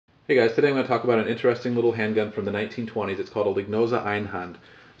Hey guys, today I'm going to talk about an interesting little handgun from the 1920s. It's called a Lignose Einhand.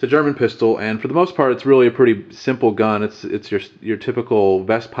 It's a German pistol, and for the most part, it's really a pretty simple gun. It's your typical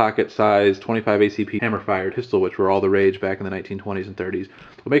vest pocket size 25 ACP hammer-fired pistol, which were all the rage back in the 1920s and 30s.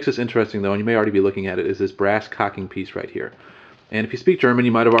 What makes this interesting, though, and you may already be looking at it, is this brass cocking piece right here. And if you speak German,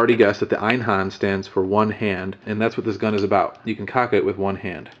 you might have already guessed that the Einhand stands for one hand, and that's what this gun is about. You can cock it with one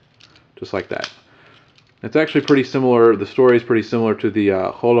hand, just like that. It's actually pretty similar, the story is pretty similar to the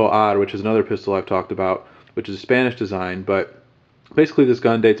Holo Ar, which is another pistol I've talked about, which is a Spanish design, but basically this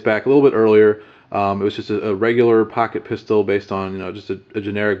gun dates back a little bit earlier. It was just a regular pocket pistol based on, just a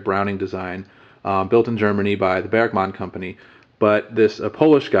generic Browning design, built in Germany by the Bergmann company. But this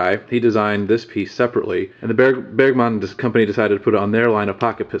Polish guy, he designed this piece separately, and the Bergmann company decided to put it on their line of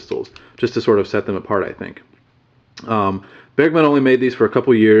pocket pistols, just to sort of set them apart, I think. Bergmann only made these for a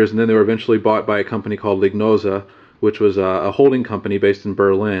couple years, and then they were eventually bought by a company called Lignose, which was a holding company based in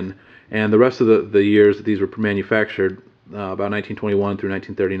Berlin. And the rest of the years that these were manufactured, about 1921 through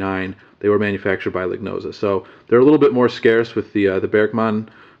 1939, they were manufactured by Lignose. So they're a little bit more scarce with the Bergmann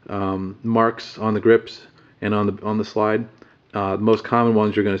marks on the grips and on the slide. The most common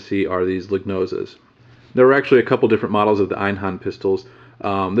ones you're going to see are these Lignoses. There were actually a couple different models of the Einhand pistols.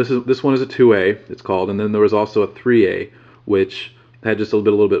 This one is a 2A, it's called, and then there was also a 3A, which had just a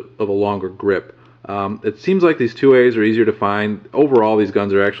little bit of a longer grip. It seems like these 2As are easier to find. Overall, these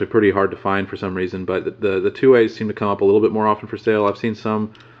guns are actually pretty hard to find for some reason, but the 2As seem to come up a little bit more often for sale. I've seen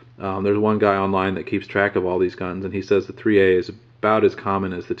some. There's one guy online that keeps track of all these guns, and he says the 3A is about as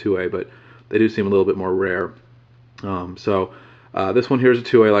common as the 2A, but they do seem a little bit more rare. This one here is a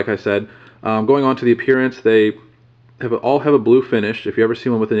 2A, like I said. Going on to the appearance, they all have a blue finish. If you ever see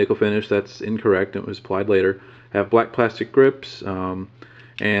one with a nickel finish, that's incorrect. It was applied later. Have black plastic grips, and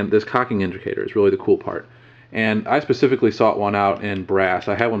this cocking indicator is really the cool part. And I specifically sought one out in brass.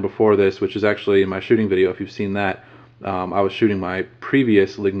 I had one before this, which is actually in my shooting video. If you've seen that, I was shooting my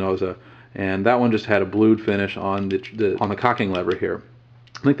previous Lignose, and that one just had a blued finish on the cocking lever here.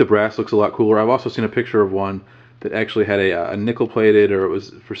 I think the brass looks a lot cooler. I've also seen a picture of one that actually had a nickel plated, or it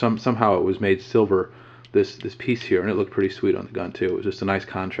was somehow it was made silver. This piece here, and it looked pretty sweet on the gun too. It was just a nice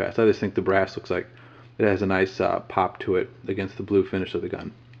contrast. I just think the brass looks like it has a nice pop to it against the blue finish of the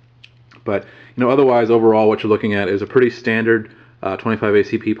gun. But otherwise, overall, what you're looking at is a pretty standard 25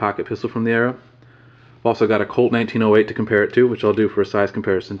 ACP pocket pistol from the era. I've also got a Colt 1908 to compare it to, which I'll do for a size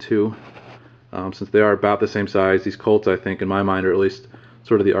comparison too. Since they are about the same size, these Colts, I think, in my mind, are at least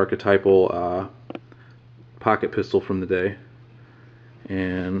sort of the archetypal pocket pistol from the day.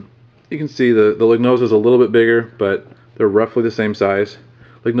 And you can see the Lignose is a little bit bigger, but they're roughly the same size.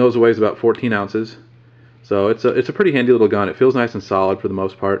 Lignose weighs about 14 ounces, so it's a pretty handy little gun. It feels nice and solid for the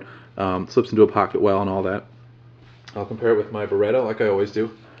most part. Slips into a pocket well and all that. I'll compare it with my Beretta, like I always do,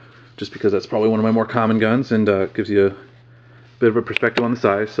 just because that's probably one of my more common guns, and gives you a bit of a perspective on the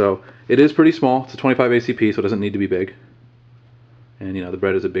size. So it is pretty small. It's a 25 ACP, so it doesn't need to be big. And the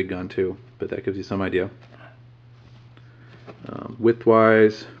Beretta is a big gun too, but that gives you some idea.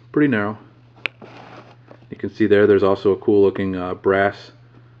 Width-wise, pretty narrow. You can see there's also a cool looking brass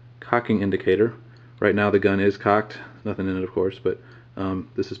cocking indicator. Right now the gun is cocked, nothing in it of course, but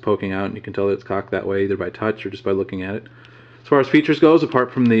this is poking out, and you can tell that it's cocked that way either by touch or just by looking at it. As far as features goes,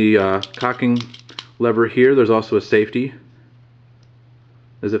 apart from the cocking lever here, there's also a safety.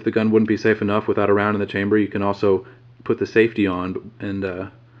 As if the gun wouldn't be safe enough without a round in the chamber, you can also put the safety on and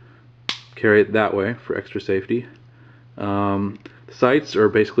carry it that way for extra safety. The sights are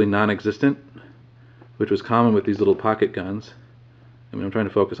basically non-existent, which was common with these little pocket guns. I mean, I'm trying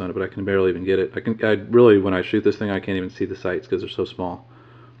to focus on it, but I can barely even get it. I really, when I shoot this thing, I can't even see the sights because they're so small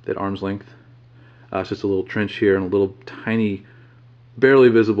at arm's length. It's just a little trench here and a little tiny, barely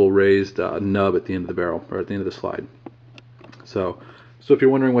visible raised nub at the end of the barrel, or at the end of the slide. So if you're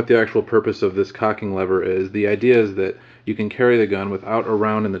wondering what the actual purpose of this cocking lever is, the idea is that you can carry the gun without a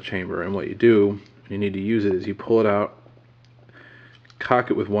round in the chamber, and what you do, you need to use it, is you pull it out,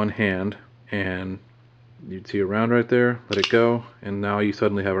 cock it with one hand, and you'd see a round right there, let it go, and now you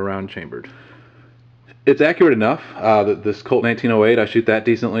suddenly have a round chambered. It's accurate enough. This Colt 1908, I shoot that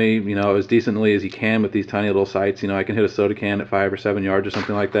decently, as decently as you can with these tiny little sights. I can hit a soda can at 5 or 7 yards or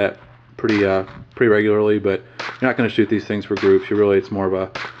something like that pretty regularly, but you're not going to shoot these things for groups. It's more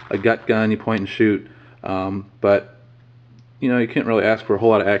of a gut gun, you point and shoot. But you can't really ask for a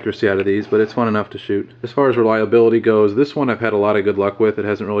whole lot of accuracy out of these, but it's fun enough to shoot. As far as reliability goes, this one I've had a lot of good luck with. It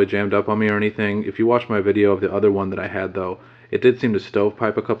hasn't really jammed up on me or anything. If you watch my video of the other one that I had, though, it did seem to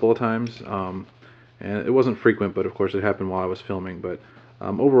stovepipe a couple of times. And it wasn't frequent, but of course it happened while I was filming. But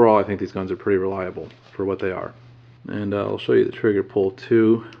overall, I think these guns are pretty reliable for what they are. And I'll show you the trigger pull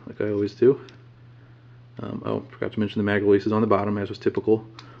too, like I always do. Oh, forgot to mention the mag release is on the bottom, as was typical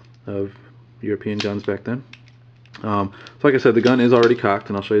of European guns back then. So like I said, the gun is already cocked,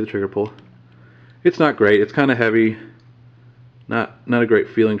 and I'll show you the trigger pull. It's not great. It's kind of heavy. Not a great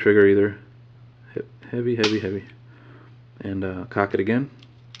feeling trigger either. Heavy, heavy, heavy. And cock it again.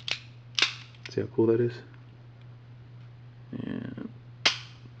 See how cool that is? And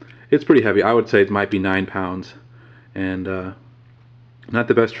it's pretty heavy. I would say it might be 9 pounds. And not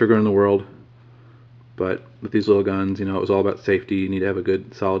the best trigger in the world. But with these little guns, you know, it was all about safety. You need to have a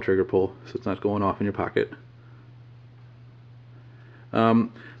good, solid trigger pull so it's not going off in your pocket.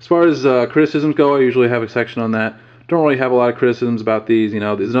 As far as criticisms go, I usually have a section on that. Don't really have a lot of criticisms about these. You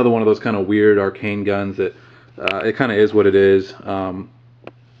know, there's another one of those kind of weird arcane guns that it kind of is what it is.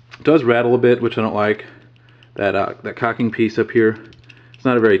 It does rattle a bit, which I don't like. That cocking piece up here, it's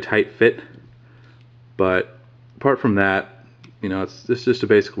not a very tight fit. But apart from that, you know, it's just a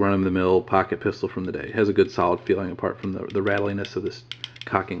basic run-of-the-mill pocket pistol from the day. It has a good solid feeling apart from the rattliness of this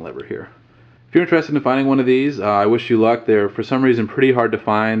cocking lever here. If you're interested in finding one of these, I wish you luck. They're for some reason pretty hard to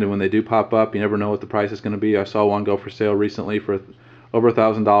find, and when they do pop up, you never know what the price is going to be. I saw one go for sale recently for over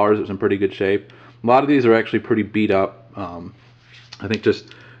 $1,000. It was in pretty good shape. A lot of these are actually pretty beat up. I think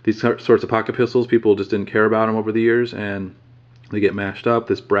just these sorts of pocket pistols, people just didn't care about them over the years, and they get mashed up.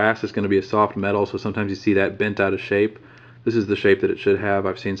 This brass is going to be a soft metal, so sometimes you see that bent out of shape. This is the shape that it should have.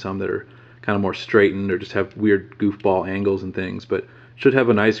 I've seen some that are kind of more straightened or just have weird goofball angles and things, but should have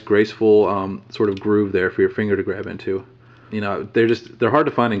a nice graceful sort of groove there for your finger to grab into. You know, they're hard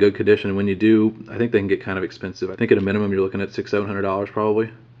to find in good condition, and when you do, I think they can get kind of expensive. I think at a minimum you're looking at $600-700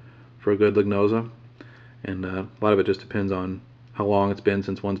 probably for a good Lignose, and a lot of it just depends on how long it's been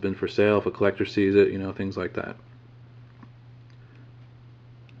since one's been for sale, if a collector sees it, you know, things like that.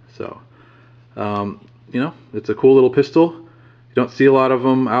 So, you know, it's a cool little pistol. You don't see a lot of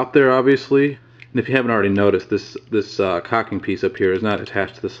them out there, obviously. And if you haven't already noticed, this cocking piece up here is not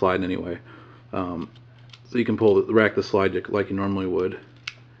attached to the slide in any way. So you can rack the slide like you normally would,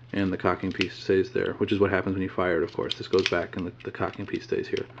 and the cocking piece stays there, which is what happens when you fire it, of course. This goes back, and the cocking piece stays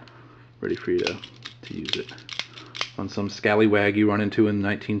here, ready for you to use it on some scallywag you run into in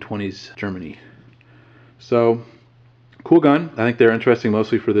 1920s Germany. So, cool gun. I think they're interesting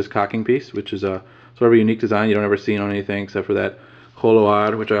mostly for this cocking piece, which is a sort of a unique design you don't ever see on anything except for that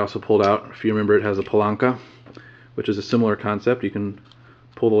Hoload, which I also pulled out. If you remember, it has a palanca, which is a similar concept. You can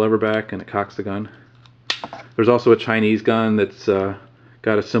pull the lever back and it cocks the gun. There's also a Chinese gun that's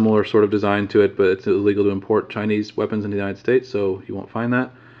got a similar sort of design to it, but it's illegal to import Chinese weapons into the United States, so you won't find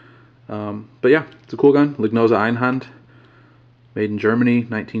that. But yeah, it's a cool gun. Lignose Einhand, made in Germany,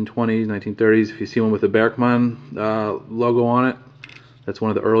 1920s, 1930s. If you see one with the Berkman logo on it, that's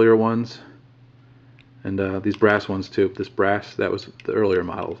one of the earlier ones. And these brass ones too. This brass, that was the earlier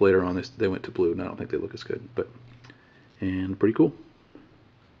model. Later on, they went to blue, and I don't think they look as good. And pretty cool.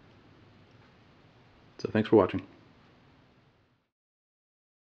 So thanks for watching.